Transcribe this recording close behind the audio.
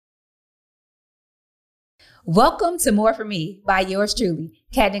Welcome to More For Me by yours truly,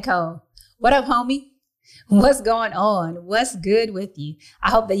 Kat Nicole. What up, homie? What's going on? What's good with you?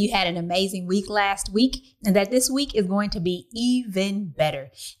 I hope that you had an amazing week last week and that this week is going to be even better.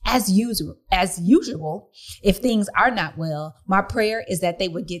 As usual, if things are not well, my prayer is that they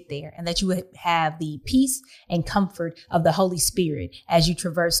would get there and that you would have the peace and comfort of the Holy Spirit as you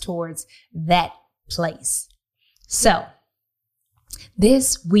traverse towards that place. So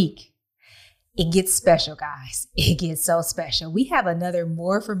this week, it gets special, guys. It gets so special. We have another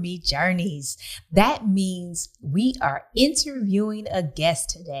More For Me Journeys. That means we are interviewing a guest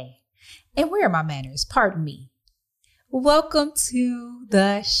today. And where are my manners? Pardon me. Welcome to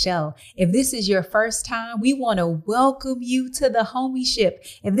the show. If this is your first time, we want to welcome you to the homieship.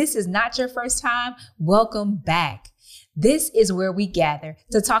 If this is not your first time, welcome back. This is where we gather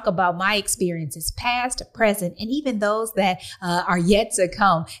to talk about my experiences, past, present, and even those that are yet to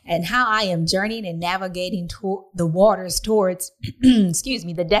come, and how I am journeying and navigating the waters towards,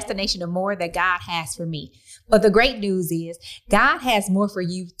 the destination of more that God has for me. But the great news is God has more for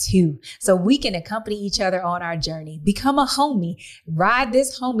you too. So we can accompany each other on our journey, become a homie, ride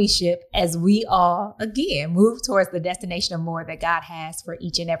this homieship as we all, again, move towards the destination of more that God has for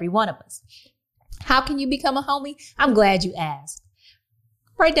each and every one of us. How can you become a homie? I'm glad you asked.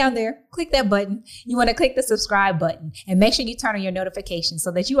 Right down there, click that button. You want to click the subscribe button and make sure you turn on your notifications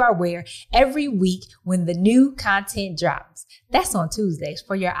so that you are aware every week when the new content drops. That's on Tuesdays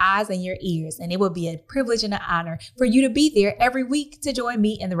for your eyes and your ears. And it will be a privilege and an honor for you to be there every week to join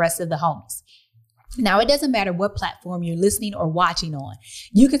me and the rest of the homies. Now, it doesn't matter what platform you're listening or watching on.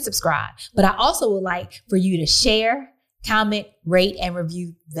 You can subscribe, but I also would like for you to share, comment, rate, and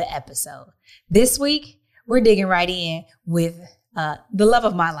review the episode. This week, we're digging right in with the love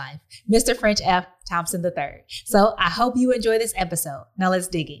of my life, Mr. French F. Thompson III. So I hope you enjoy this episode. Now let's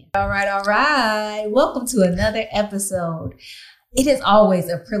dig in. All right. Welcome to another episode. It is always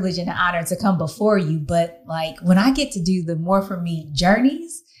a privilege and an honor to come before you. But like when I get to do the More For Me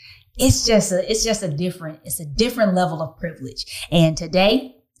journeys, it's a different level of privilege. And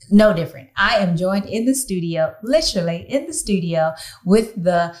today, no different. I am joined in the studio, literally in the studio, with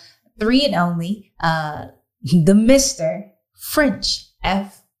the three and only, the Mr. French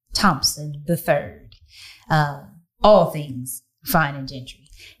F. Thompson III. All things fine and gentry.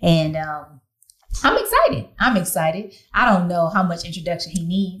 And I'm excited. I don't know how much introduction he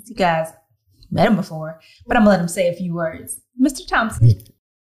needs. You guys met him before, but I'm going to let him say a few words. Mr. Thompson.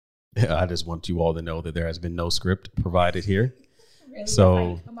 I just want you all to know that there has been no script provided here. Really?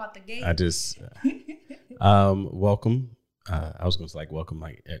 So I just welcome. I was going to welcome,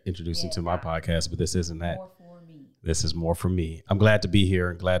 introducing to my podcast, but this isn't that. More for me. This is More For Me. I'm glad to be here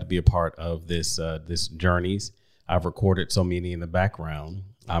and glad to be a part of this journeys. I've recorded so many in the background.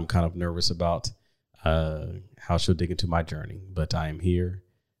 I'm kind of nervous about how she'll dig into my journey, but I am here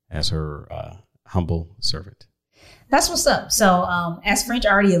as her humble servant. That's what's up. So as French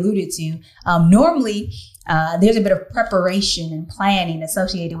already alluded to, normally there's a bit of preparation and planning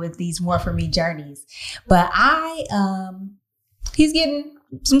associated with these More For Me journeys. But he's getting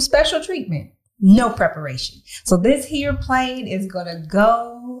some special treatment. No preparation. So this here plane is going to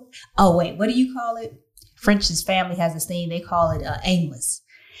go. Oh, wait, what do you call it? French's family has this thing. They call it aimless.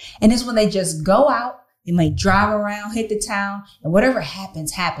 And it's when they just go out. They may drive around, hit the town, and whatever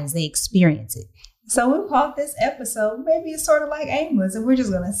happens, they experience it. So we called this episode, maybe it's sort of like aimless, and we're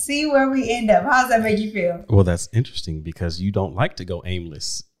just going to see where we end up. How does that make you feel? Well, that's interesting because you don't like to go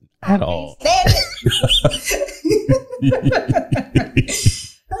aimless at all.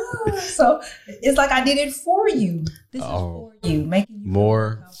 So it's like I did it for you. This is for you. Making you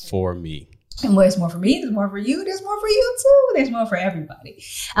more for me. And where's more for me? There's more for you. There's more for you too. There's more for everybody.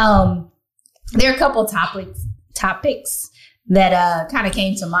 There are a couple topics that kind of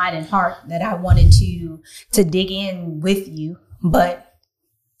came to mind and heart that I wanted to dig in with you. But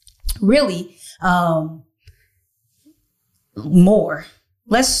really, more.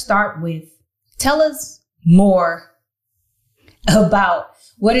 Let's start with, tell us more about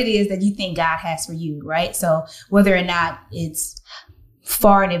what it is that you think God has for you, right? So whether or not it's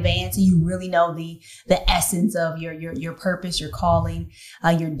far in advance and you really know the essence of your purpose, your calling,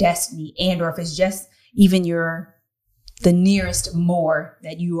 your destiny, and or if it's just even the nearest more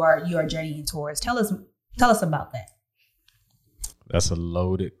that you are journeying towards. Tell us about that. That's a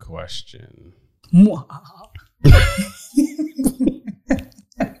loaded question.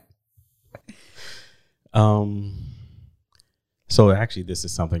 So actually, this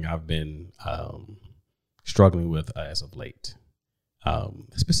is something I've been struggling with as of late,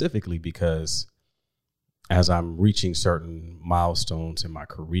 specifically because as I'm reaching certain milestones in my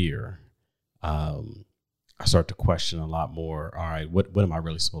career, I start to question a lot more. All right, what am I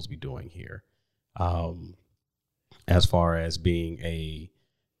really supposed to be doing here? As far as being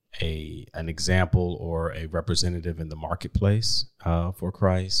an example or a representative in the marketplace for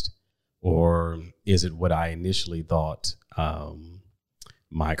Christ, or is it what I initially thought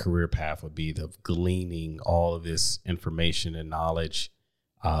my career path would be, the gleaning all of this information and knowledge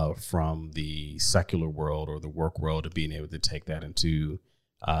from the secular world or the work world, and being able to take that into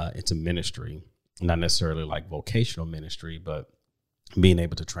ministry, not necessarily like vocational ministry, but being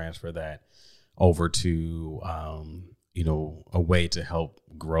able to transfer that over to, a way to help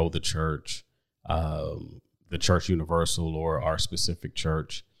grow the church universal, or our specific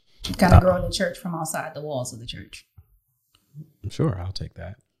church. Kind of growing the church from outside the walls of the church. Sure. I'll take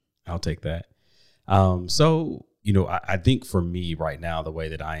that. So, I think for me right now, the way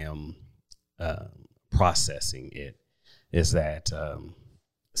that I am processing it is that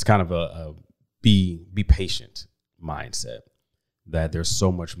it's kind of a be patient mindset, that there's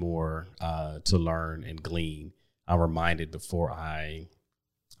so much more to learn and glean. I'm reminded before I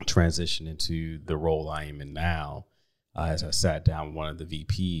transition into the role I am in now, as I sat down with one of the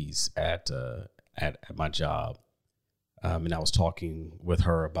VPs at my job, and I was talking with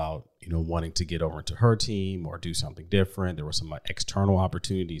her about, wanting to get over into her team or do something different. There were some external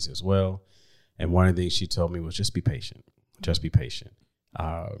opportunities as well. And one of the things she told me was just be patient. Just be patient.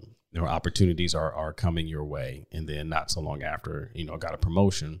 Opportunities are coming your way. And then not so long after, I got a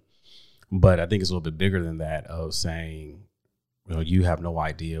promotion. But I think it's a little bit bigger than that, of saying, you have no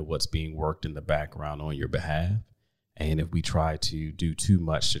idea what's being worked in the background on your behalf. And if we try to do too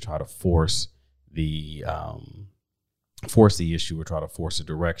much to try to force the issue or try to force a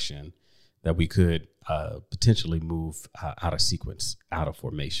direction, that we could potentially move out of sequence, out of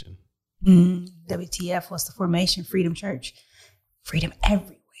formation. WTF, what's the formation? Freedom Church. Freedom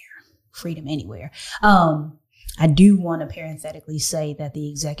everywhere. Freedom anywhere. I do want to parenthetically say that the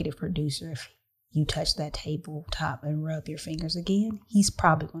executive producer, if you touch that tabletop and rub your fingers again, he's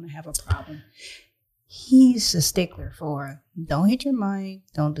probably going to have a problem. He's a stickler for don't hit your mic,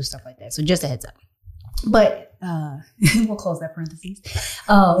 don't do stuff like that. So just a heads up. But we'll close that parentheses.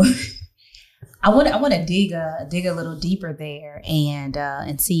 I want to dig a little deeper there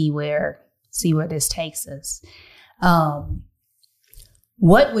and see where this takes us.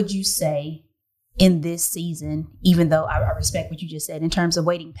 What would you say in this season, even though I respect what you just said in terms of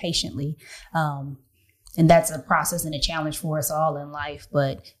waiting patiently, and that's a process and a challenge for us all in life,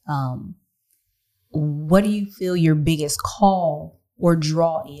 but what do you feel your biggest call or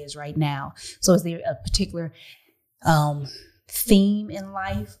draw is right now? So is there a particular theme in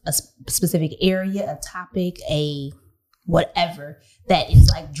life, a specific area, a topic, a whatever that is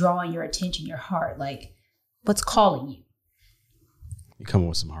like drawing your attention, your heart? Like, what's calling you? You come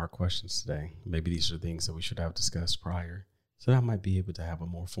with some hard questions today. Maybe these are things that we should have discussed prior, so that I might be able to have a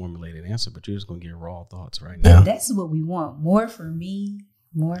more formulated answer, but you're just going to get raw thoughts right now. Yeah, that's what we want. More for me,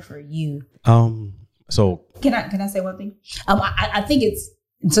 more for you. So can I say one thing? I think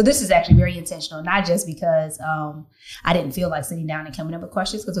so this is actually very intentional, not just because I didn't feel like sitting down and coming up with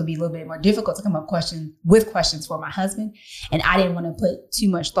questions, because it would be a little bit more difficult to come up with questions for my husband. And I didn't want to put too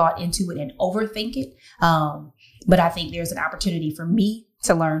much thought into it and overthink it. But I think there's an opportunity for me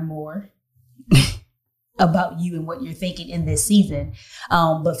to learn more about you and what you're thinking in this season.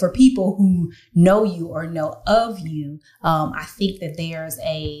 But for people who know you or know of you, I think that there's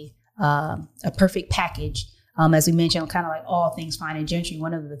a perfect package. As we mentioned, kind of like all things Fine and Gentry,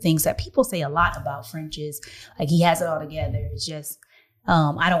 one of the things that people say a lot about French is like he has it all together. It's just,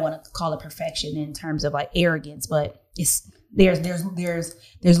 I don't want to call it perfection in terms of like arrogance, but there's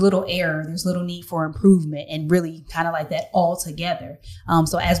little error, there's little need for improvement, and really kind of like that all together.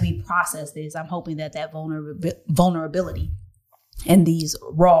 So as we process this, I'm hoping that vulnerability and these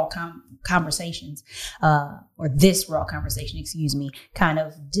raw conversations, or this raw conversation, kind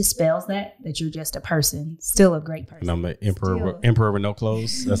of dispels that you're just a person, still a great person. And I'm an emperor with no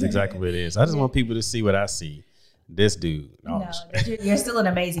clothes. That's exactly what it is. I just want people to see what I see. This dude. No, you're still an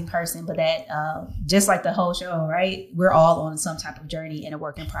amazing person, but that just like the whole show, right? We're all on some type of journey and a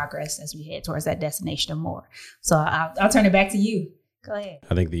work in progress as we head towards that destination of more. So I'll turn it back to you. Go ahead.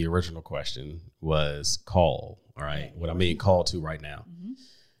 I think the original question was call. All right. Okay. What I'm being called to right now.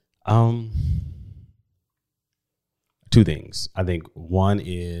 Mm-hmm. Two things. I think one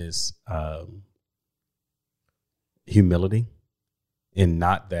is humility, and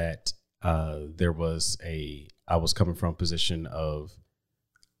not that I was coming from a position of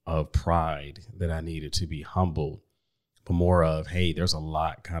pride that I needed to be humbled, but more of, hey, there's a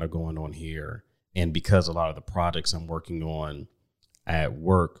lot kind of going on here. And because a lot of the projects I'm working on at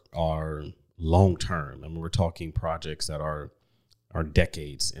work are long term. I mean, we're talking projects that are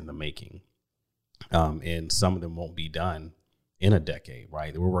decades in the making. And some of them won't be done in a decade,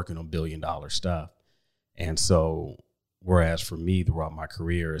 right? We're working on $1 billion stuff. And so, whereas for me throughout my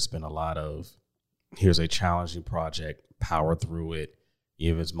career, it's been a lot of, here's a challenging project, power through it,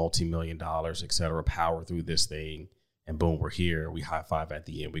 even if it's multi-million dollars, et cetera, power through this thing. And boom, we're here. We high five at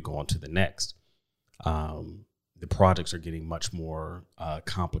the end. We go on to the next. The projects are getting much more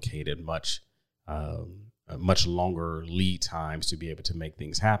complicated, much longer lead times to be able to make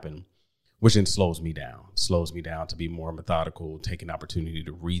things happen, which then slows me down to be more methodical, take an opportunity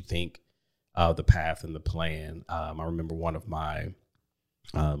to rethink the path and the plan. I remember one of my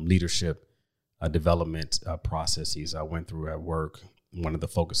leadership development processes I went through at work. One of the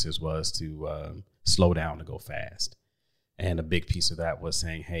focuses was to slow down to go fast. And a big piece of that was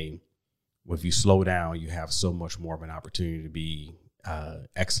saying, hey, if you slow down, you have so much more of an opportunity to be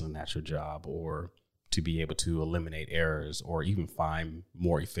excellent at your job, or to be able to eliminate errors, or even find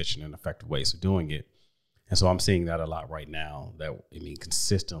more efficient and effective ways of doing it. And so I'm seeing that a lot right now, that, I mean,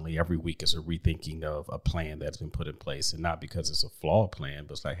 consistently every week is a rethinking of a plan that's been put in place, and not because it's a flawed plan,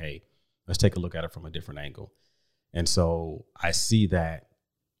 but it's like, hey, let's take a look at it from a different angle. And so I see that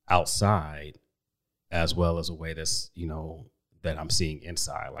outside as well as a way that's, you know, that I'm seeing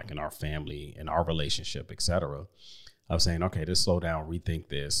inside, like in our family, in our relationship, et cetera. I was saying, okay, just slow down, rethink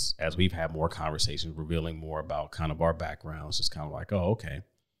this. As we've had more conversations, revealing more about kind of our backgrounds, it's kind of like, oh, okay.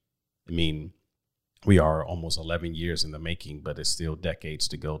 I mean, we are almost 11 years in the making, but it's still decades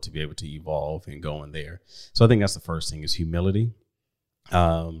to go to be able to evolve and go in there. So I think that's the first thing, is humility.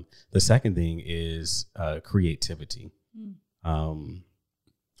 The second thing is creativity, and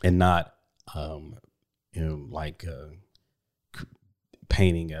not, like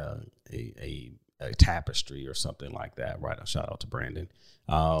painting a tapestry or something like that. Right. A shout out to Brandon.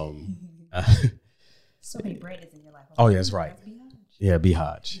 So many Brandons in your life. Oh, yeah, that's right. Yeah,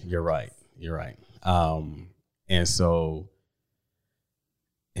 Bihaj. You're right. And so,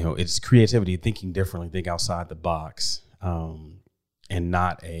 you know, it's creativity, thinking differently, think outside the box, and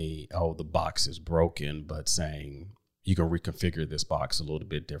not the box is broken, but saying you can reconfigure this box a little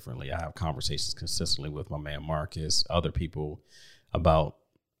bit differently. I have conversations consistently with my man Marcus, other people, about,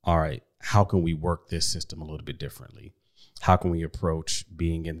 all right, how can we work this system a little bit differently? How can we approach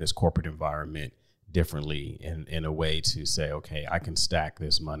being in this corporate environment differently, in a way to say, okay, I can stack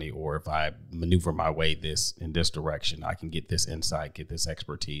this money, or if I maneuver my way in this direction, I can get this insight, get this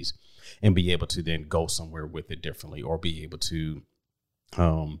expertise, and be able to then go somewhere with it differently, or be able to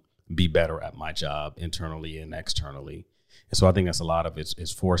be better at my job internally and externally. And so I think that's a lot of it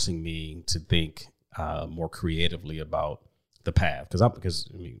is forcing me to think more creatively about the path. Because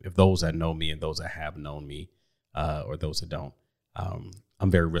I mean, if those that know me and those that have known me, or those that don't,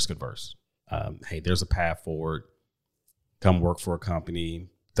 I'm very risk adverse. Hey, there's a path forward. Come work for a company,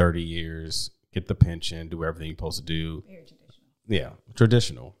 30 years, get the pension, do everything you're supposed to do. Very traditional. Yeah,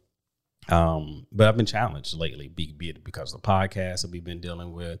 traditional. But I've been challenged lately, be it because of the podcast that we've been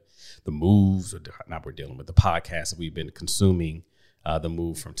dealing with, the moves, the podcast that we've been consuming, the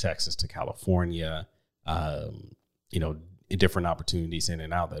move from Texas to California, different opportunities in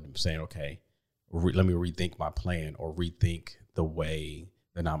and out, that I'm saying, okay, let me rethink my plan, or rethink the way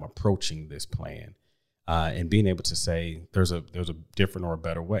that I'm approaching this plan, and being able to say there's a different or a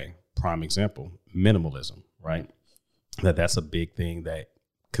better way. Prime example, minimalism, right? That's a big thing that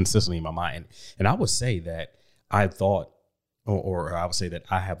consistently in my mind. And I would say that I thought, or I would say that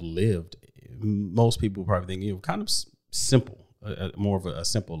I have lived, most people probably think, kind of simple, more of a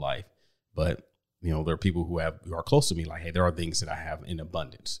simple life. But, there are people who are close to me, like, hey, there are things that I have in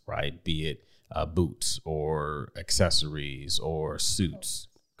abundance, right? Be it boots or accessories or suits,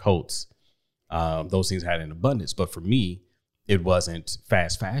 coats, those things I had in abundance. But for me, it wasn't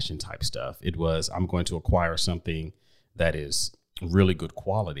fast fashion type stuff. It was, I'm going to acquire something that is really good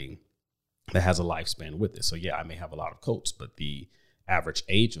quality, that has a lifespan with it. So yeah, I may have a lot of coats, but the average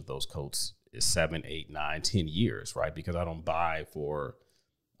age of those coats is 7, 8, 9, 10 years, right? Because I don't buy for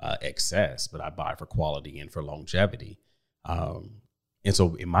excess, but I buy for quality and for longevity. And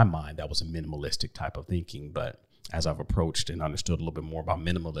so in my mind, that was a minimalistic type of thinking. But as I've approached and understood a little bit more about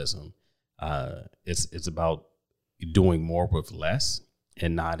minimalism, it's about doing more with less,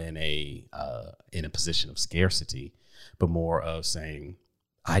 and not in a position of scarcity, but more of saying,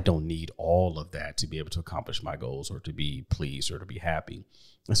 I don't need all of that to be able to accomplish my goals, or to be pleased, or to be happy.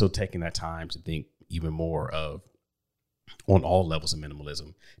 And so taking that time to think even more of, on all levels of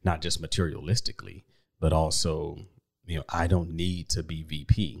minimalism, not just materialistically, but also, I don't need to be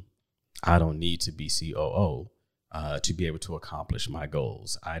VP. I don't need to be COO. to be able to accomplish my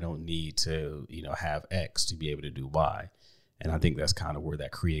goals. I don't need to, have X to be able to do Y. And I think that's kind of where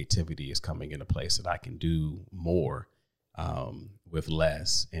that creativity is coming into place, that I can do more with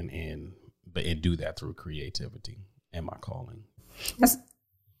less and do that through creativity and my calling.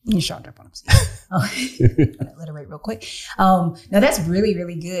 You shot up on him. I'll alliterate real quick. Now that's really,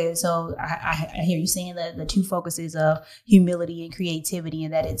 really good. So I hear you saying that the two focuses of humility and creativity,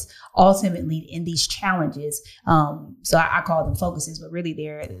 and that it's ultimately in these challenges. So I call them focuses, but really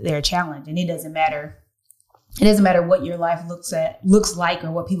they're a challenge, and it doesn't matter. It doesn't matter what your life looks like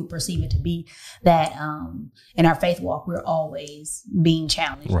or what people perceive it to be, that in our faith walk, we're always being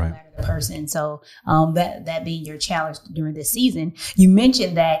challenged, right, no matter the person. So that being your challenge during this season, you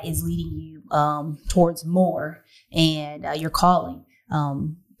mentioned that is leading you towards more and your calling.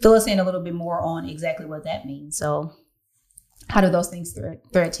 Fill us in a little bit more on exactly what that means. So how do those things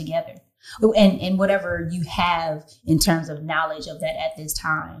thread together? And whatever you have in terms of knowledge of that at this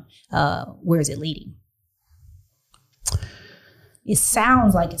time, where is it leading? It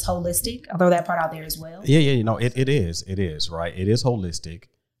sounds like it's holistic. I'll throw that part out there as well. Yeah. It is, right? It is holistic.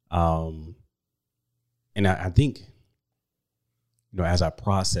 And I think, as I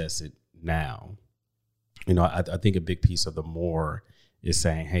process it now, I think a big piece of the more is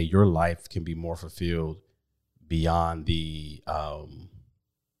saying, hey, your life can be more fulfilled beyond the, I'll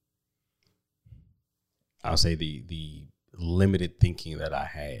say the limited thinking that I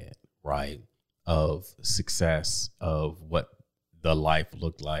had, right? Of success, of what the life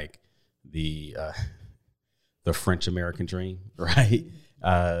looked like, the French American dream, right?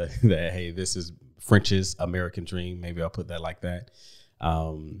 That, hey, this is French's American dream. Maybe I'll put that like that.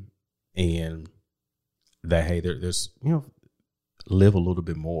 And that, hey, there's, live a little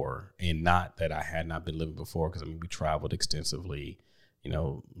bit more, and not that I had not been living before. Cause we traveled extensively,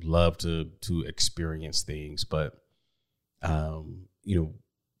 love to experience things, but,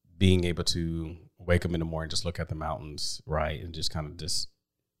 being able to wake up in the morning, just look at the mountains, right, and just kind of just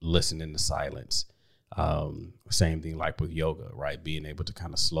listen in the silence. Same thing like with yoga, right? Being able to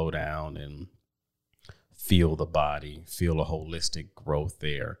kind of slow down and feel the body, feel a holistic growth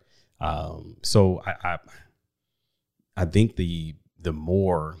there. So I think the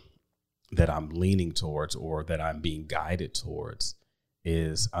more that I'm leaning towards, or that I'm being guided towards,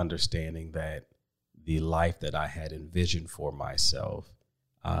 is understanding that the life that I had envisioned for myself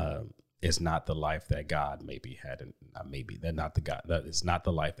is not the life that God maybe had, and that is not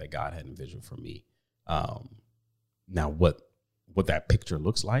the life that God had envisioned for me. Now, what that picture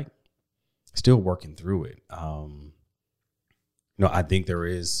looks like, still working through it. I think there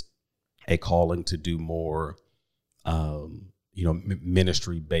is a calling to do more,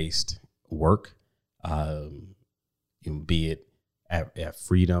 ministry based work, be it at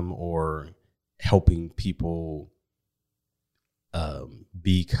Freedom or helping people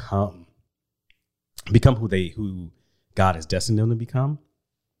become who God has destined them to become,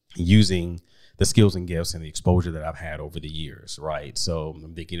 using the skills and gifts and the exposure that I've had over the years, right? So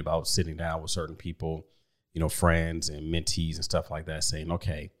I'm thinking about sitting down with certain people, friends and mentees and stuff like that, saying,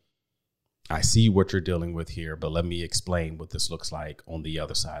 okay, I see what you're dealing with here, but let me explain what this looks like on the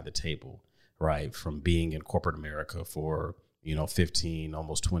other side of the table, right? From being in corporate America for 15,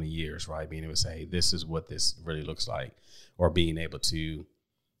 almost 20 years, right? Being able to say, this is what this really looks like, or being able to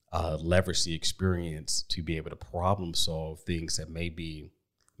leverage the experience to be able to problem solve things that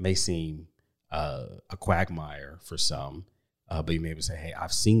may seem a quagmire for some, but you may be able to say, hey,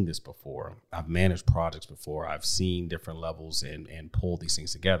 I've seen this before. I've managed projects before. I've seen different levels and pulled these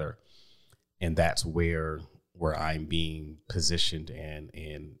things together. And that's where I'm being positioned and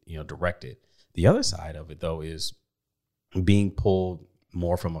directed. The other side of it, though, is being pulled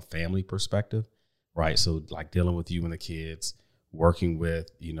more from a family perspective, right? So like dealing with you and the kids, working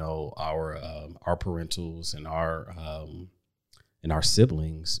with, our parentals and our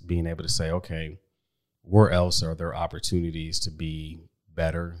siblings, being able to say, okay, where else are there opportunities to be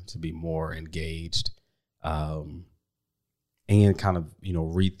better, to be more engaged, and kind of,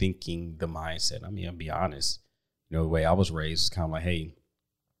 rethinking the mindset. I'll be honest, the way I was raised is kind of like, hey,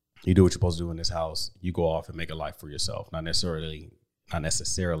 you do what you're supposed to do in this house. You go off and make a life for yourself. Not necessarily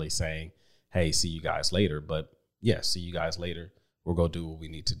saying, hey, see you guys later, but yeah, see you guys later. We'll go do what we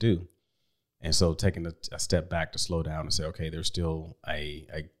need to do. And so taking a step back to slow down and say, okay, there's still a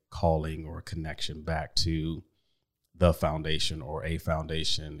calling or a connection back to the foundation or a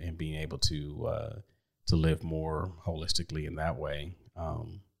foundation, and being able to live more holistically in that way.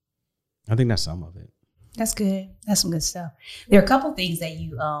 I think that's some of it. That's good. That's some good stuff. There are a couple things that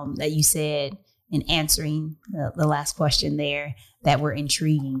you said in answering the last question there that were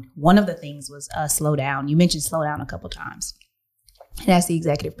intriguing. One of the things was slow down. You mentioned slow down a couple times. And as the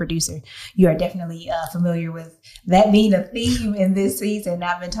executive producer, you are definitely familiar with that being a theme in this season.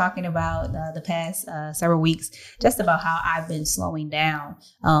 I've been talking about the past several weeks just about how I've been slowing down.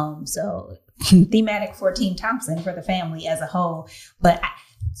 So thematic for Team Thompson, for the family as a whole. But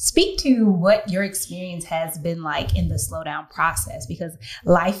speak to what your experience has been like in the slowdown process, because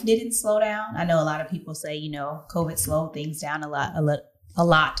life didn't slow down. I know a lot of people say, COVID slowed things down a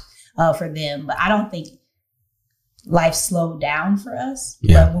lot for them, but I don't think life slowed down for us.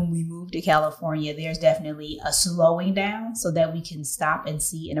 Yeah. But when we moved to California, there's definitely a slowing down so that we can stop and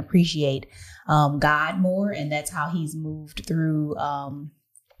see and appreciate God more. And that's how he's moved through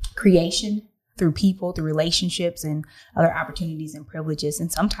creation, through people, through relationships and other opportunities and privileges.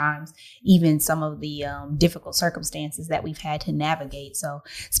 And sometimes even some of the difficult circumstances that we've had to navigate. So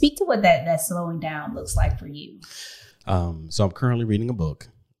speak to what that slowing down looks like for you. So I'm currently reading a book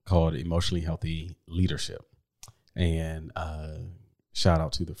called Emotionally Healthy Leadership. And shout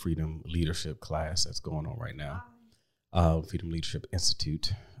out to the Freedom Leadership class that's going on right now, Freedom Leadership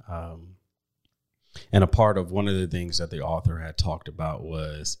Institute. And a part of one of the things that the author had talked about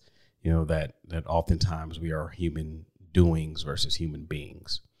was, that oftentimes we are human doings versus human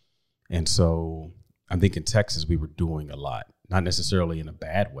beings. And so I think in Texas, we were doing a lot, not necessarily in a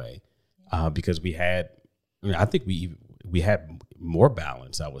bad way, because we had more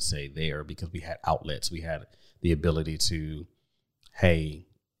balance, I would say, there, because we had outlets. We had the ability to, hey,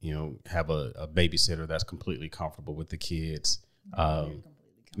 have a babysitter that's completely comfortable with the kids,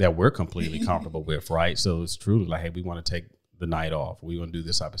 that we're completely comfortable with, right? So it's truly like, hey, we want to take the night off. We want to do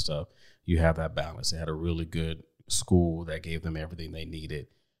this type of stuff. You have that balance. They had a really good school that gave them everything they needed,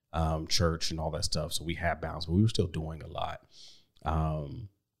 church and all that stuff. So we had balance, but we were still doing a lot.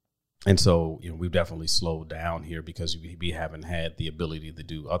 And so, we've definitely slowed down here because we haven't had the ability to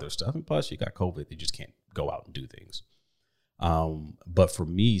do other stuff. And plus, you got COVID, you just can't go out and do things. But for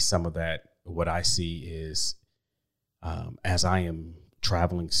me, some of that, what I see is, as I am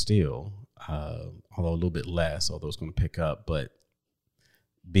traveling still, although a little bit less, although it's going to pick up, but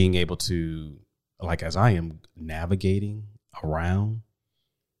being able to, like, as I am navigating around,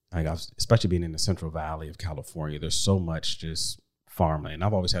 especially being in the Central Valley of California, there's so much just farmland.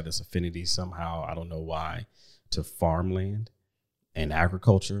 I've always had this affinity somehow, I don't know why, to farmland and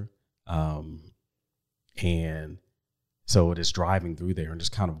agriculture. And so it is driving through there and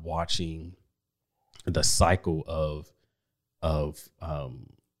just kind of watching the cycle of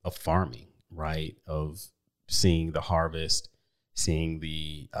farming, right? Of seeing the harvest, seeing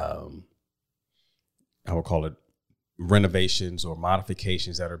the, I would call it renovations or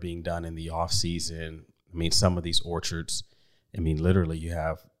modifications that are being done in the off season. I mean, some of these orchards, literally you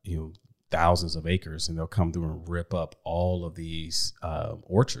have, thousands of acres, and they'll come through and rip up all of these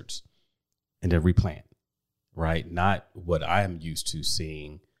orchards and then replant, right? Not what I am used to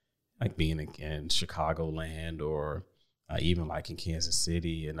seeing, like being in Chicagoland or even like in Kansas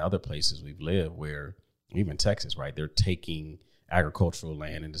City and other places we've lived, where even Texas, right? They're taking agricultural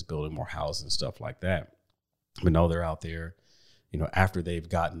land and just building more houses and stuff like that. But no, they're out there, after they've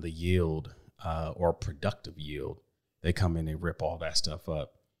gotten the yield or productive yield, they come in and rip all that stuff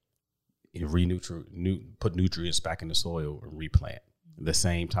up, put nutrients back in the soil and replant the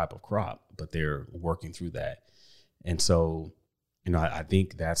same type of crop, but they're working through that. And so, I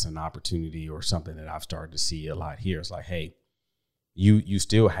think that's an opportunity or something that I've started to see a lot here. It's like, hey, you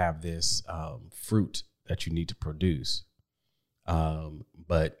still have this fruit that you need to produce,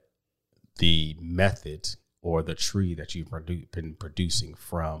 but the method or the tree that you've been producing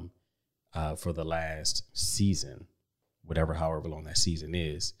from for the last season, however long that season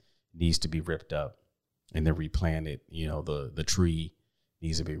is, needs to be ripped up and then replanted. The tree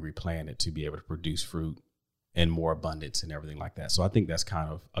needs to be replanted to be able to produce fruit and more abundance and everything like that. So I think that's kind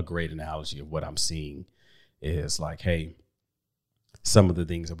of a great analogy of what I'm seeing is like, hey, some of the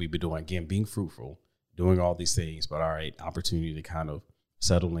things that we've been doing, again, being fruitful, doing all these things, but all right, opportunity to kind of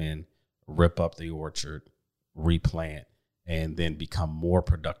settle in, rip up the orchard, replant, and then become more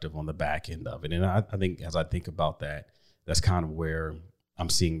productive on the back end of it. And I think as I think about that, that's kind of where I'm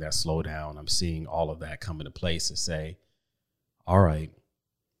seeing that slowdown. I'm seeing all of that come into place to say, all right,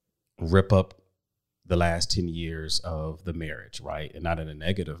 rip up the last 10 years of the marriage, right? And not in a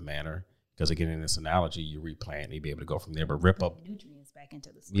negative manner, because again, in this analogy, you replant and you'll be able to go from there, but rip up nutrients back into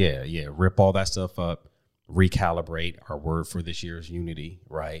the soil. Yeah. Rip all that stuff up, recalibrate. Our word for this year is unity,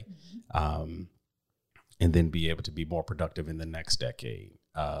 right? Mm-hmm. And then be able to be more productive in the next decade.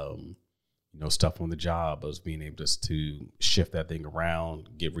 stuff on the job, of being able to shift that thing around,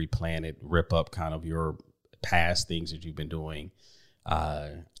 get replanted, rip up kind of your past things that you've been doing,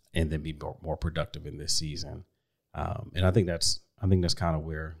 and then be more productive in this season. And I think that's kind of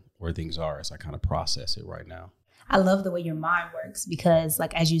where things are as I kind of process it right now. I love the way your mind works because,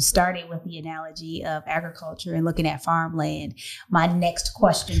 like, as you started with the analogy of agriculture and looking at farmland, my next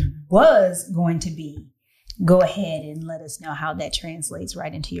question was going to be, go ahead and let us know how that translates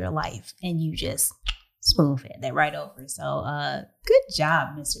right into your life. And you just spoon-fed that right over. So good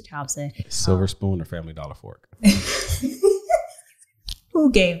job, Mr. Thompson. Silver spoon or Family Dollar fork?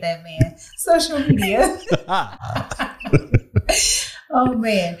 Who gave that man social media? Oh,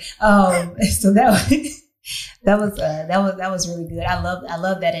 man. So that was really good. I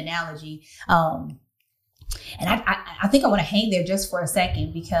love that analogy. And I think I want to hang there just for a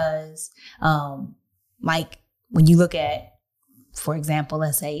second because, like when you look at, for example,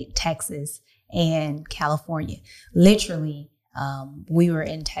 let's say Texas and California, literally, we were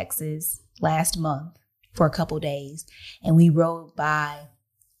in Texas last month for a couple days, and we rode by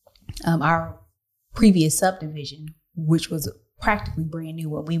our previous subdivision, which was practically brand new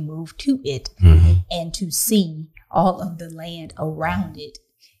when we moved to it, and to see all of the land around it,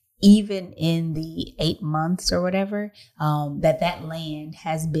 even in the 8 months or whatever, that land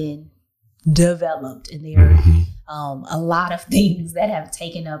has been developed, and there are a lot of things that have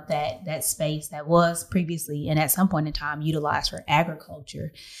taken up that space that was previously and at some point in time utilized for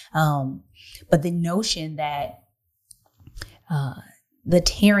agriculture. But the notion that the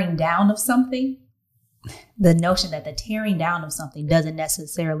tearing down of something doesn't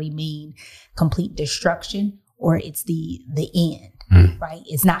necessarily mean complete destruction or it's the end, right?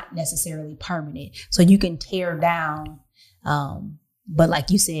 It's not necessarily permanent. So you can tear down, but like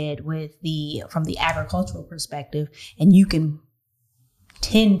you said, from the agricultural perspective, and you can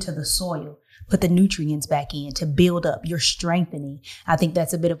tend to the soil, put the nutrients back in to build up, you're strengthening. I think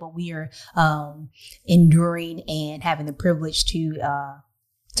that's a bit of what we are enduring and having the privilege to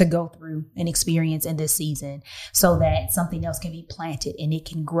go through and experience in this season, so that something else can be planted and it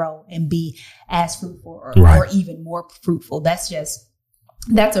can grow and be as fruitful or even more fruitful. That's a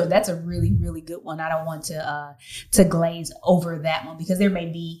really, really good one. I don't want to glaze over that one because there may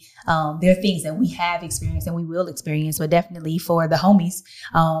be there are things that we have experienced and we will experience, but definitely for the homies,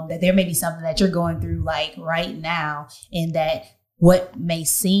 that there may be something that you're going through like right now, and that what may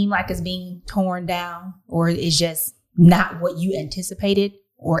seem like it's being torn down or is just not what you anticipated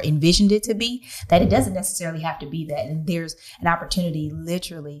or envisioned it to be, that it doesn't necessarily have to be that. And there's an opportunity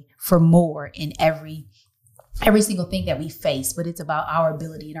literally for more in every single thing that we face, but it's about our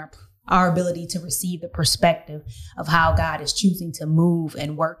ability and our ability to receive the perspective of how God is choosing to move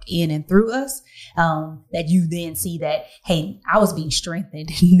and work in and through us, that you then see that, hey, I was being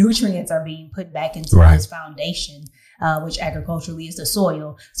strengthened. Nutrients are being put back into this foundation, which agriculturally is the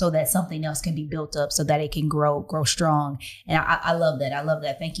soil, so that something else can be built up so that it can grow strong. And I love that. I love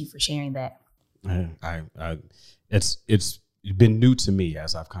that. Thank you for sharing that. It's been new to me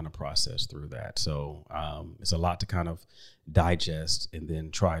as I've kind of processed through that. So it's a lot to kind of digest and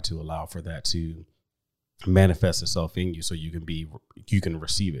then try to allow for that to manifest itself in you so you can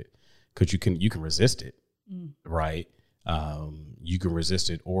receive it, because you can resist it, right? You can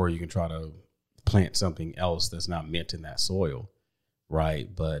resist it, or you can try to plant something else that's not meant in that soil,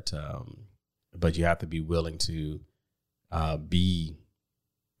 right? But you have to be willing to be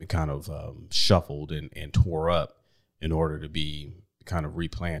kind of shuffled and tore up in order to be kind of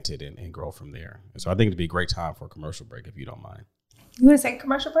replanted and grow from there. And so I think it'd be a great time for a commercial break, if you don't mind. You want to take a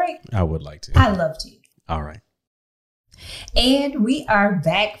commercial break? I would like to. I'd love to. All right. And we are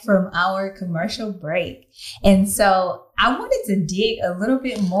back from our commercial break. And so I wanted to dig a little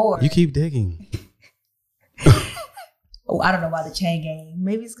bit more. You keep digging. Oh, I don't know why the chain gang.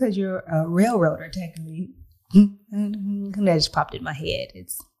 Maybe it's because you're a railroader, technically. That just popped in my head.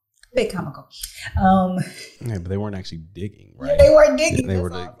 It's a bit comical. Yeah, but they weren't actually digging, right? Yeah, they weren't digging. They were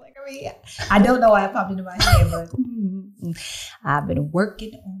digging. I don't know why it popped into my head, but I've been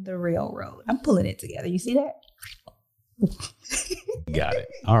working on the railroad. I'm pulling it together. You see that? Got it.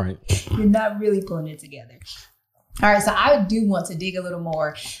 All right. You're not really pulling it together. All right. So I do want to dig a little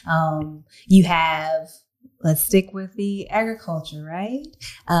more. You have, let's stick with the agriculture, right?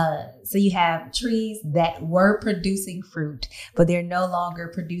 So you have trees that were producing fruit, but they're no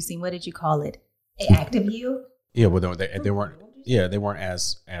longer producing, what did you call it? Active yield? Yeah, well, they weren't. Yeah, they weren't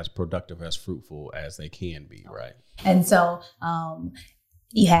as productive, as fruitful as they can be, right? And so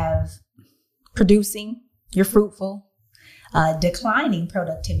you have producing, you're fruitful, declining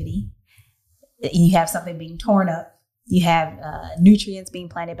productivity. You have something being torn up, You have nutrients being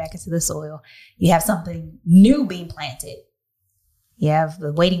planted back into the soil. You have something new being planted. You have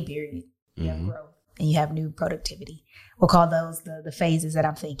the waiting period. You have growth, and you have new productivity. We'll call those the phases that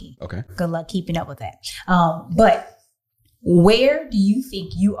I'm thinking. Okay. Good luck keeping up with that. But where do you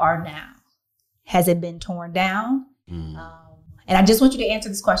think you are now? Has it been torn down? And I just want you to answer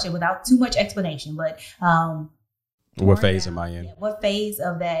this question without too much explanation. But what phase am I in? What phase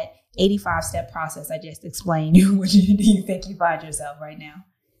of that 85-step process I just explained, do you think you find yourself right now?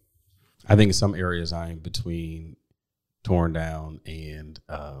 I think in some areas I'm between torn down and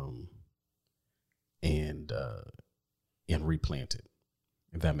replanted,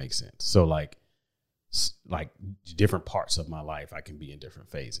 if that makes sense. So like different parts of my life, I can be in different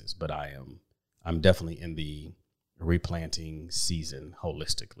phases, but I'm definitely in the replanting season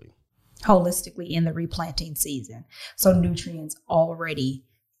holistically In the replanting season. So nutrients already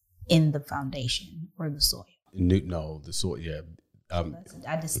in the foundation or the soil. No, the soil. Yeah.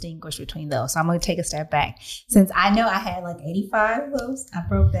 I distinguish between those. So I'm going to take a step back. Since I know I had like 85 of those, I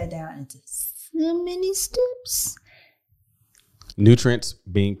broke that down into so many steps. Nutrients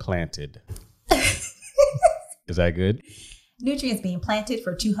being planted. Is that good? Nutrients being planted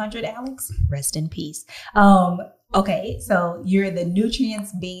for 200, Alex. Rest in peace. Okay, so you're the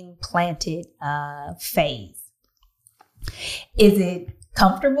nutrients being planted phase. Is it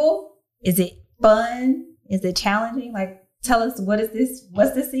comfortable? Is it fun? Is it challenging? Like, tell us, what's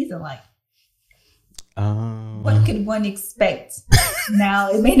this season like? What could one expect? Now,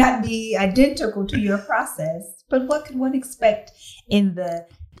 it may not be identical to your process, but what could one expect in the...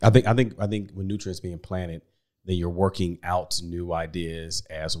 I think when nutrients being planted, then you're working out new ideas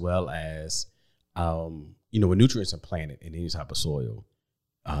as well as, when nutrients are planted in any type of soil,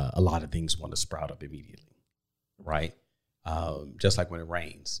 a lot of things want to sprout up immediately, right? Just like when it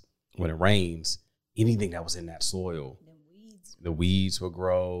rains. When it rains, anything that was in that soil, the weeds will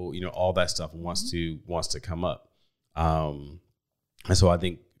grow, all that stuff wants to come up. And so I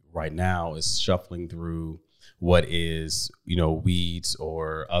think right now is shuffling through what is, weeds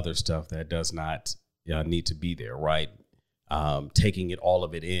or other stuff that does not need to be there, right? Taking all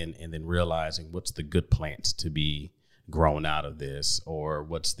of it in and then realizing what's the good plant to be grown out of this, or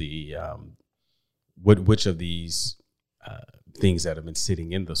what's the which of these things that have been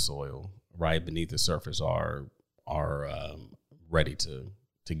sitting in the soil right beneath the surface are ready to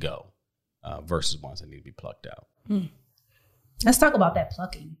go versus ones that need to be plucked out. Let's talk about that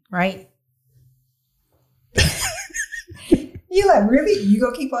plucking, right? You like, really? You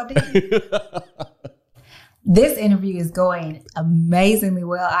gonna keep on digging? This interview is going amazingly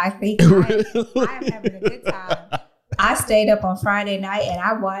well. I think I am having a good time. I stayed up on Friday night and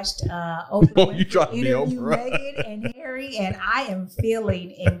I watched Oprah interview Meghan and Harry, and I am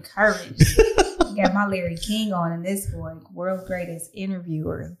feeling encouraged. Got my Larry King on, and this boy, world's greatest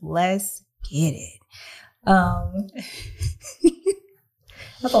interviewer. Let's get it.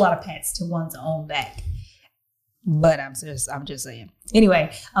 That's a lot of pats to one's own back, but I'm just saying.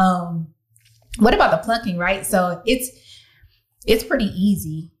 Anyway, what about the plucking, right? So it's pretty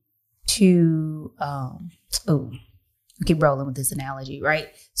easy to keep rolling with this analogy, right?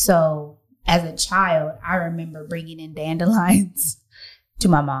 So as a child, I remember bringing in dandelions to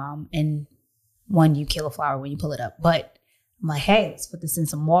my mom, and one, you kill a flower when you pull it up, but I'm like, hey, let's put this in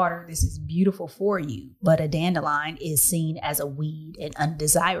some water. This is beautiful for you. But a dandelion is seen as a weed and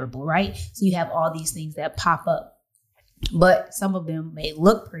undesirable, right? So you have all these things that pop up, but some of them may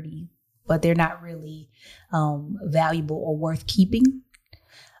look pretty, but they're not really valuable or worth keeping.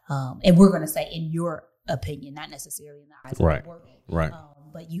 And we're going to say, in your opinion, not necessarily in the eyes of the world. Right.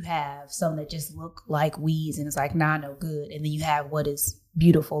 But you have some that just look like weeds, and it's like, nah, no good. And then you have what is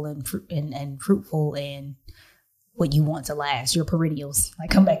beautiful and fruitful and what you want to last. Your perennials, like,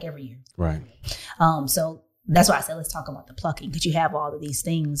 come back every year. Right. So that's why I said, let's talk about the plucking, because you have all of these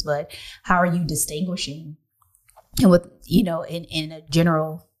things, but how are you distinguishing? And with, in a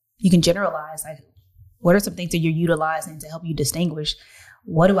general, you can generalize, like, what are some things that you're utilizing to help you distinguish?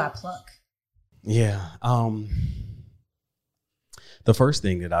 What do I pluck? Yeah. The first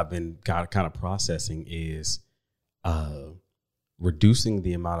thing that I've been kind of processing is reducing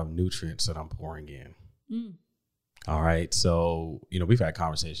the amount of nutrients that I'm pouring in. All right. So, we've had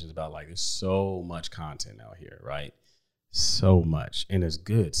conversations about, like, there's so much content out here, right? So much. And it's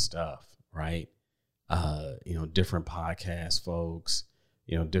good stuff, right? Different podcast folks,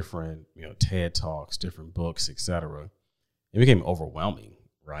 different, TED Talks, different books, etc. It became overwhelming,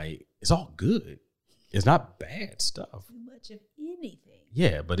 right? It's all good. It's not bad stuff. Too much of anything.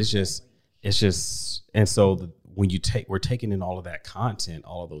 Yeah, but it's just, and so we're taking in all of that content,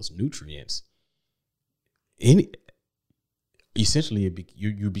 all of those nutrients. essentially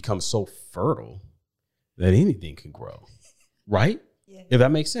you become so fertile that anything can grow, right? Yeah. If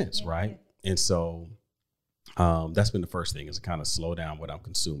that makes sense, right? Yeah. And so that's been the first thing, is to kind of slow down what I'm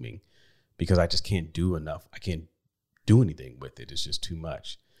consuming, because I just can't do enough. I can't do anything with it. It's just too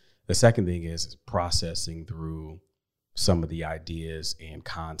much. The second thing is processing through some of the ideas and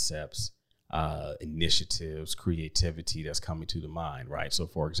concepts, initiatives, creativity that's coming to the mind, right? So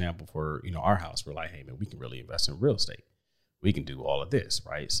for example, for, our house, we're like, hey man, we can really invest in real estate. We can do all of this,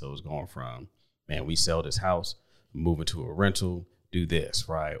 right? So it's going from, man, we sell this house, move into a rental, do this,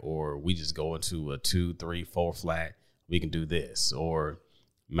 right? Or we just go into a 2, 3, 4 flat, we can do this. Or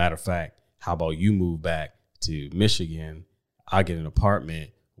matter of fact, how about you move back to Michigan, I get an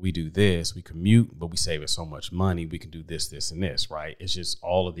apartment, we do this, we commute, but we saving so much money, we can do this, this, and this, right? It's just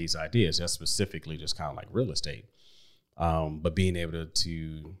all of these ideas. That's specifically just kind of like real estate. But being able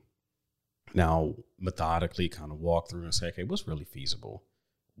to now methodically kind of walk through and say, okay, what's really feasible?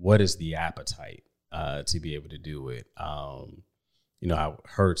 What is the appetite to be able to do it? I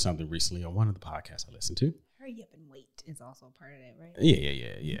heard something recently on one of the podcasts I listened to. Hurry up and wait is also a part of that, right?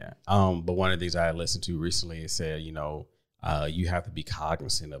 Yeah. But one of the things I listened to recently, it said, you have to be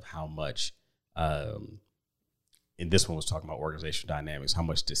cognizant of how much, and this one was talking about organizational dynamics, how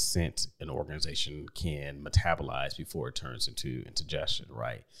much dissent an organization can metabolize before it turns into indigestion,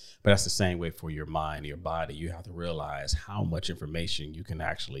 right? But that's the same way for your mind, your body. You have to realize how much information you can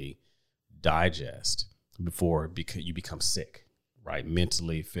actually digest before you become sick, right?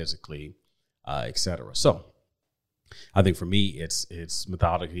 Mentally, physically, et cetera. So I think for me, it's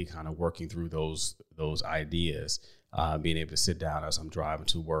methodically kind of working through those ideas, being able to sit down as I'm driving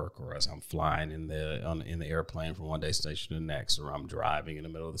to work, or as I'm flying in the airplane from one destination to the next, or I'm driving in the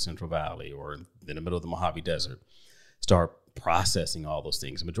middle of the Central Valley or in the middle of the Mojave Desert. Start processing all those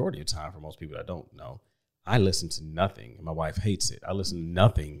things. The majority of the time, for most people that don't know, I listen to nothing. My wife hates it. I listen to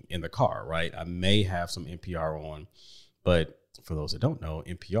nothing in the car, right? I may have some NPR on, but for those that don't know,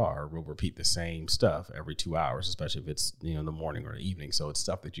 NPR will repeat the same stuff every 2 hours, especially if it's, in the morning or the evening. So it's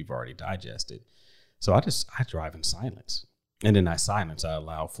stuff that you've already digested. So I drive in silence. And in that silence, I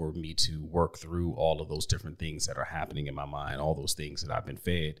allow for me to work through all of those different things that are happening in my mind, all those things that I've been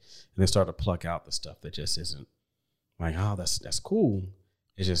fed, and then start to pluck out the stuff that just isn't like, oh, that's cool.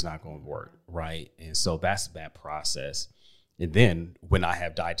 It's just not going to work, right? And so that's that process. And then when I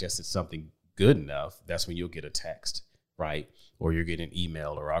have digested something good enough, that's when you'll get a text, right? Or you'll get an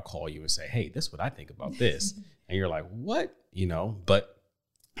email, or I'll call you and say, hey, this is what I think about this. And you're like, what? But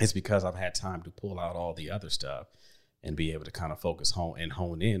it's because I've had time to pull out all the other stuff and be able to kind of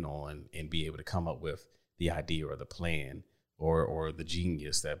hone in on, and be able to come up with the idea or the plan or the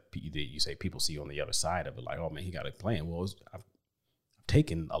genius that you say people see on the other side of it. Like, oh man, he got a plan. Well, I've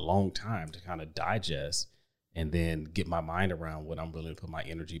taken a long time to kind of digest and then get my mind around what I'm willing to put my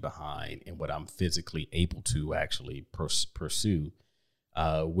energy behind, and what I'm physically able to actually pursue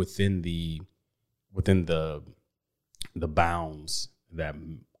within the bounds that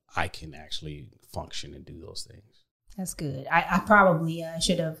I can actually function and do those things. That's good. I probably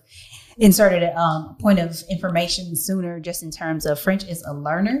should have inserted a point of information sooner, just in terms of French is a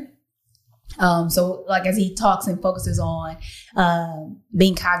learner. So like, as he talks and focuses on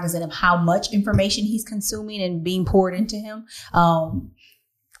being cognizant of how much information he's consuming and being poured into him,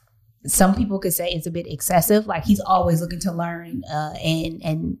 some people could say it's a bit excessive. Like, he's always looking to learn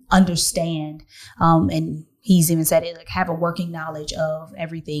and understand, and he's even said it, like, have a working knowledge of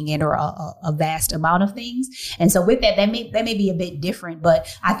everything and or a vast amount of things. And so with that may be a bit different,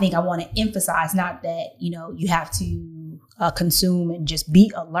 but I think I want to emphasize, not that, you have to consume and just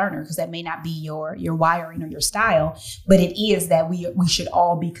be a learner, because that may not be your wiring or your style, but it is that we should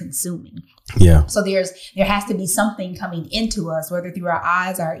all be consuming. Yeah. So there has to be something coming into us, whether through our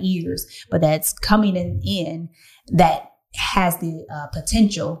eyes, our ears, but that's coming in that has the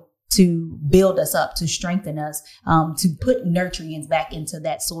potential to build us up, to strengthen us, to put nutrients back into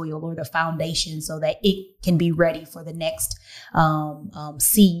that soil or the foundation, so that it can be ready for the next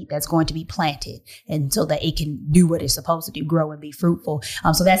seed that's going to be planted, and so that it can do what it's supposed to do, grow and be fruitful.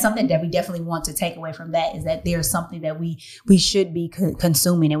 So that's something that we definitely want to take away from that, is that there's something that we should be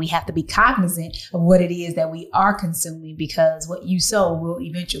consuming, and we have to be cognizant of what it is that we are consuming, because what you sow will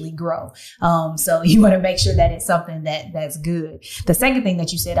eventually grow. So you want to make sure that it's something that's good. The second thing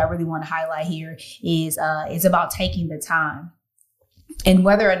that you said I really want to highlight here is it's about taking the time, and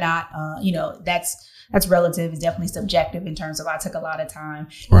whether or not that's that's relative. It's definitely subjective in terms of I took a lot of time.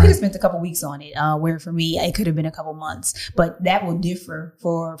 Right. I could have spent a couple weeks on it, where for me, it could have been a couple months. But that will differ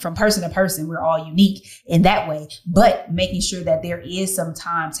from person to person. We're all unique in that way. But making sure that there is some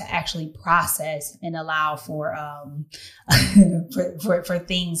time to actually process and allow for for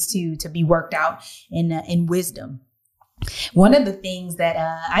things to be worked out in wisdom. One of the things that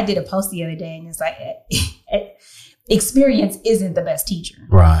I did a post the other day, and it's like experience isn't the best teacher.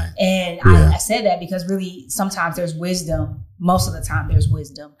 Right. And I said that because really sometimes there's wisdom. Most of the time there's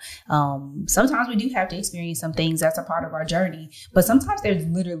wisdom. Sometimes we do have to experience some things. That's a part of our journey. But sometimes there's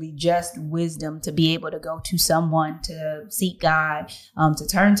literally just wisdom to be able to go to someone, to seek God, to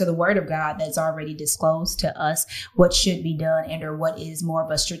turn to the word of God that's already disclosed to us what should be done and or what is more of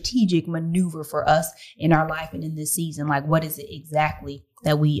a strategic maneuver for us in our life and in this season. Like, what is it exactly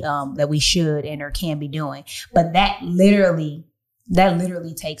that we should and or can be doing? But that literally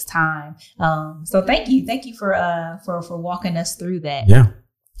takes time. So thank you for walking us through that. Yeah.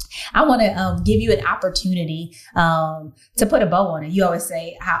 I want to give you an opportunity to put a bow on it. You always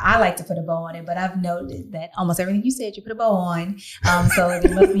say how I like to put a bow on it, but I've noted that almost everything you said, you put a bow on. So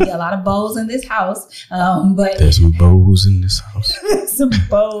there must be a lot of bows in this house. But there's some bows in this house. Some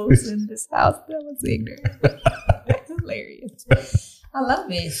bows in this house. That was ignorant. Hilarious. I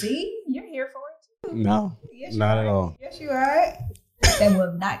love it. See, you're here for it too. No, yes, not at all. Yes, you are. That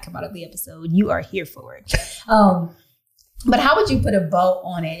will not come out of the episode. You are here for it. But how would you put a bow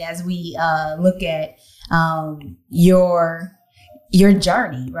on it as we look at your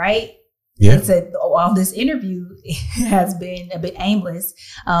journey, right? Yeah. While this interview has been a bit aimless,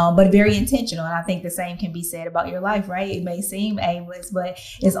 but very intentional. And I think the same can be said about your life, right? It may seem aimless, but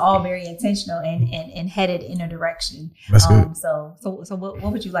it's all very intentional and headed in a direction. That's good. So what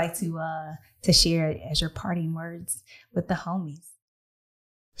would you like to share as your parting words with the homies?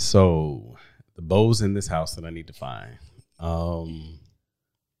 So the bows in this house that I need to find. I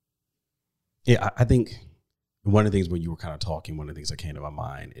think one of the things when you were kind of talking, one of the things that came to my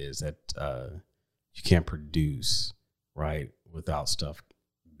mind is that you can't produce, right, without stuff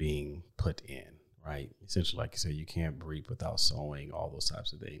being put in, right? Essentially, like you said, you can't reap without sowing, all those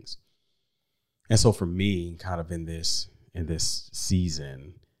types of things. And so for me, kind of in this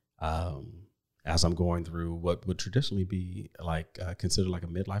season, as I'm going through what would traditionally be like considered like a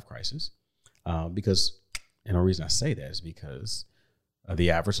midlife crisis, because, and the reason I say that is because the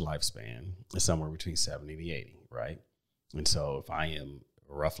average lifespan is somewhere between 70 and 80, right? And so if I am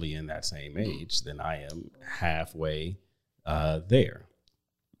roughly in that same age, then I am halfway there.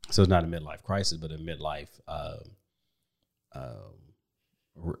 So it's not a midlife crisis, but a midlife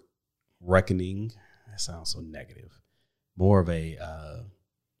reckoning. That sounds so negative. More of an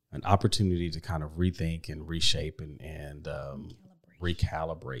opportunity to kind of rethink and reshape and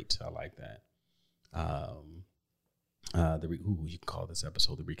recalibrate. I like that. You can call this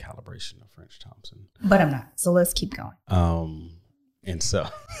episode the recalibration of French Thompson. But I'm not. So let's keep going. And so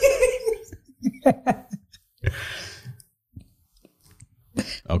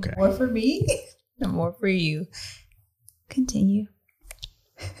okay. More for me and more for you. Continue.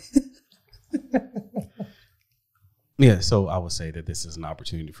 Yeah, so I would say that this is an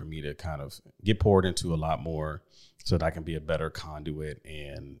opportunity for me to kind of get poured into a lot more so that I can be a better conduit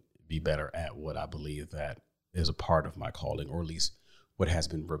and be better at what I believe that is a part of my calling, or at least what has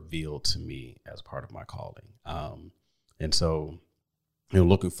been revealed to me as part of my calling. And so,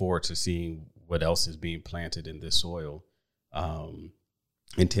 looking forward to seeing what else is being planted in this soil,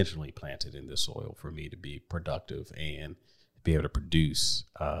 intentionally planted in this soil for me to be productive and be able to produce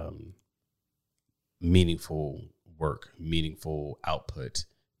meaningful work, meaningful output,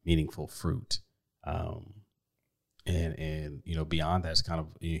 meaningful fruit. And beyond that, it's kind of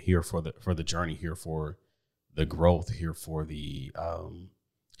here for the journey, here for the growth, here for the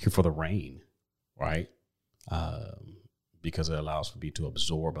rain, right? Because it allows for me to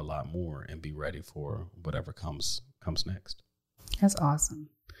absorb a lot more and be ready for whatever comes next. That's awesome.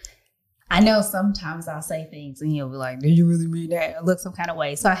 I know sometimes I'll say things and you'll be like, did you really mean that? Or look some kind of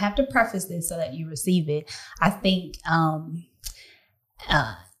way. So I have to preface this so that you receive it. I think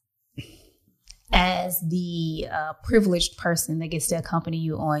as the privileged person that gets to accompany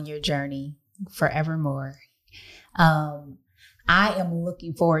you on your journey forevermore, I am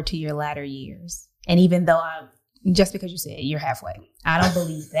looking forward to your latter years. And even though just because you said you're halfway, I don't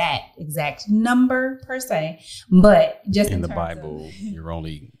believe that exact number per se, but just in the Bible, you're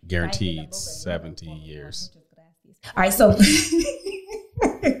only guaranteed 70 years. All right. So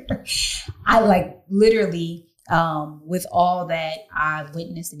I literally, with all that I've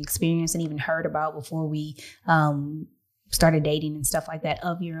witnessed and experienced and even heard about before we started dating and stuff like that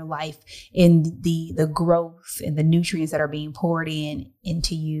of your life, in the growth and the nutrients that are being poured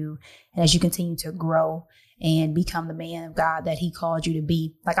into you. And as you continue to grow and become the man of God that he called you to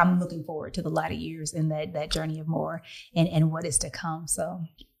be, like, I'm looking forward to the latter years and that journey of more and what is to come. So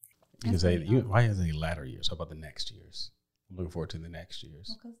you can say, why is it latter years? How about the next years? I'm looking forward to the next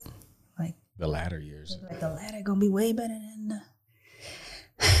years. Like the latter years. Like the latter gonna be way better than the...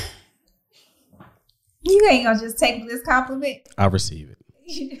 You ain't gonna just take this compliment. I receive it.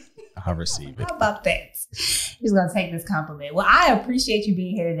 I receive it. How about that? He's going to take this compliment. Well, I appreciate you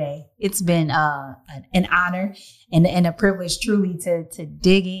being here today. It's been an honor and a privilege truly to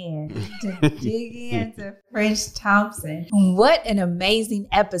dig into French Thompson. What an amazing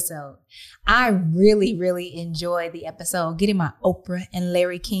episode. I really, really enjoyed the episode, getting my Oprah and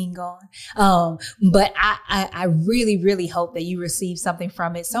Larry King on. But I really, really hope that you receive something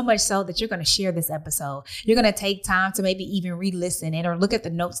from it, so much so that you're going to share this episode. You're going to take time to maybe even re-listen it or look at the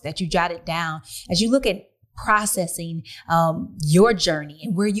notes that you jotted down as you look at processing your journey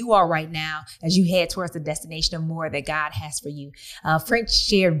and where you are right now as you head towards the destination of more that God has for you. French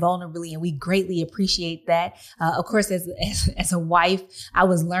shared vulnerably, and we greatly appreciate that. Of course, as a wife, I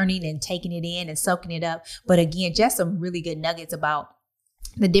was learning and taking it in and soaking it up. But again, just some really good nuggets about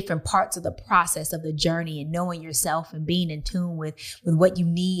the different parts of the process of the journey and knowing yourself and being in tune with what you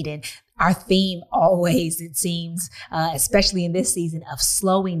need. And our theme always, it seems, especially in this season, of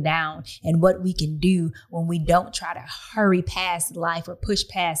slowing down and what we can do when we don't try to hurry past life or push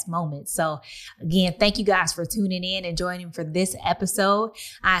past moments. So again, thank you guys for tuning in and joining for this episode.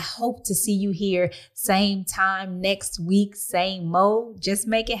 I hope to see you here same time next week, same mode. Just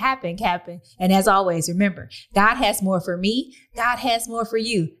make it happen, Captain. And as always, remember, God has more for me. God has more for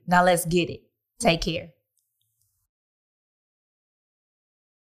you. Now let's get it. Take care.